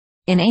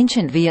In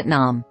ancient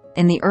Vietnam,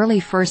 in the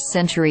early 1st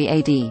century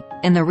AD,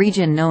 in the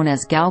region known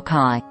as Gao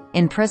Cai,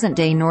 in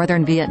present-day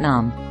northern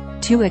Vietnam,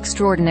 two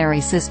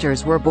extraordinary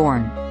sisters were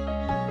born.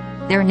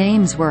 Their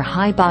names were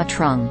Hai Ba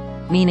Trung,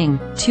 meaning,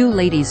 two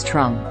ladies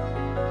Trung.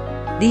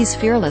 These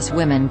fearless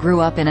women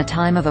grew up in a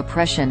time of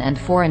oppression and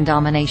foreign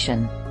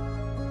domination.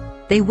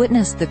 They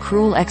witnessed the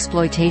cruel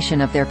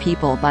exploitation of their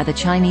people by the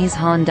Chinese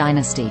Han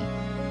dynasty.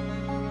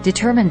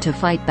 Determined to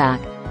fight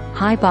back,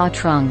 Hai Ba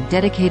Trung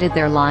dedicated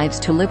their lives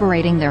to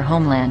liberating their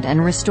homeland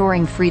and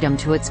restoring freedom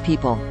to its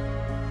people.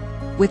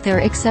 With their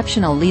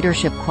exceptional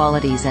leadership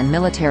qualities and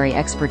military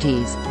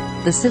expertise,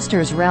 the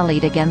sisters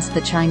rallied against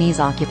the Chinese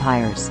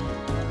occupiers.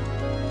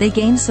 They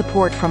gained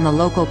support from the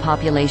local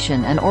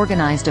population and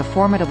organized a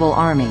formidable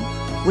army,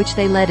 which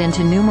they led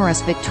into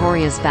numerous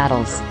victorious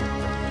battles.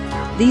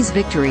 These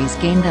victories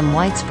gained them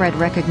widespread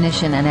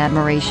recognition and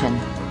admiration,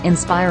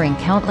 inspiring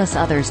countless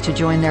others to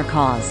join their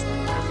cause.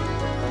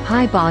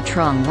 Hai Ba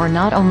Trung were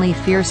not only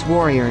fierce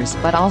warriors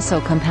but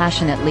also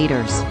compassionate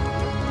leaders.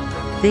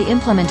 They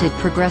implemented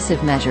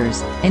progressive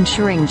measures,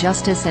 ensuring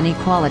justice and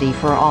equality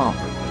for all,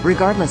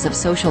 regardless of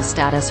social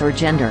status or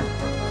gender.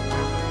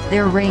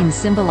 Their reign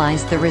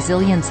symbolized the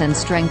resilience and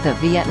strength of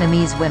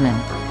Vietnamese women,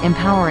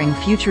 empowering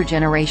future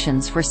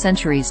generations for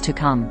centuries to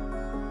come.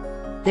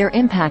 Their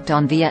impact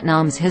on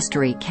Vietnam's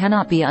history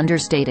cannot be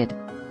understated.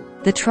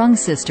 The Trung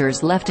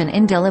sisters left an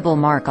indelible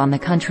mark on the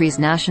country's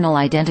national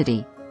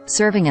identity,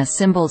 serving as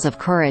symbols of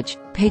courage,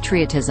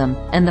 patriotism,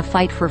 and the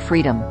fight for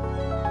freedom.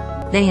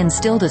 They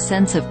instilled a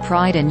sense of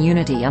pride and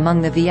unity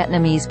among the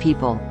Vietnamese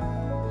people.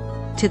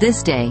 To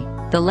this day,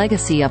 the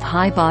legacy of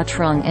Hai Ba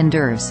Trung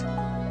endures.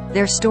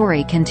 Their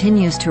story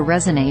continues to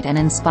resonate and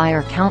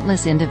inspire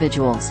countless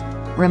individuals,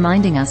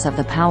 reminding us of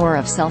the power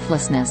of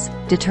selflessness,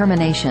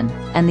 determination,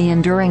 and the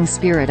enduring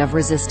spirit of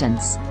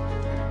resistance.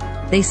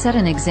 They set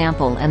an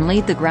example and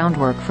laid the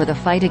groundwork for the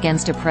fight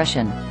against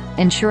oppression,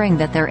 ensuring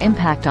that their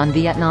impact on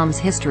Vietnam's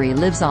history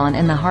lives on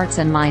in the hearts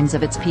and minds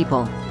of its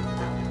people.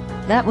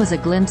 That was a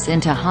glimpse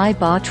into Hai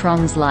Ba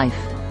Trung's life.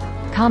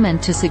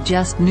 Comment to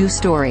suggest new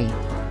story.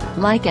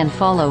 Like and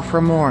follow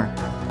for more.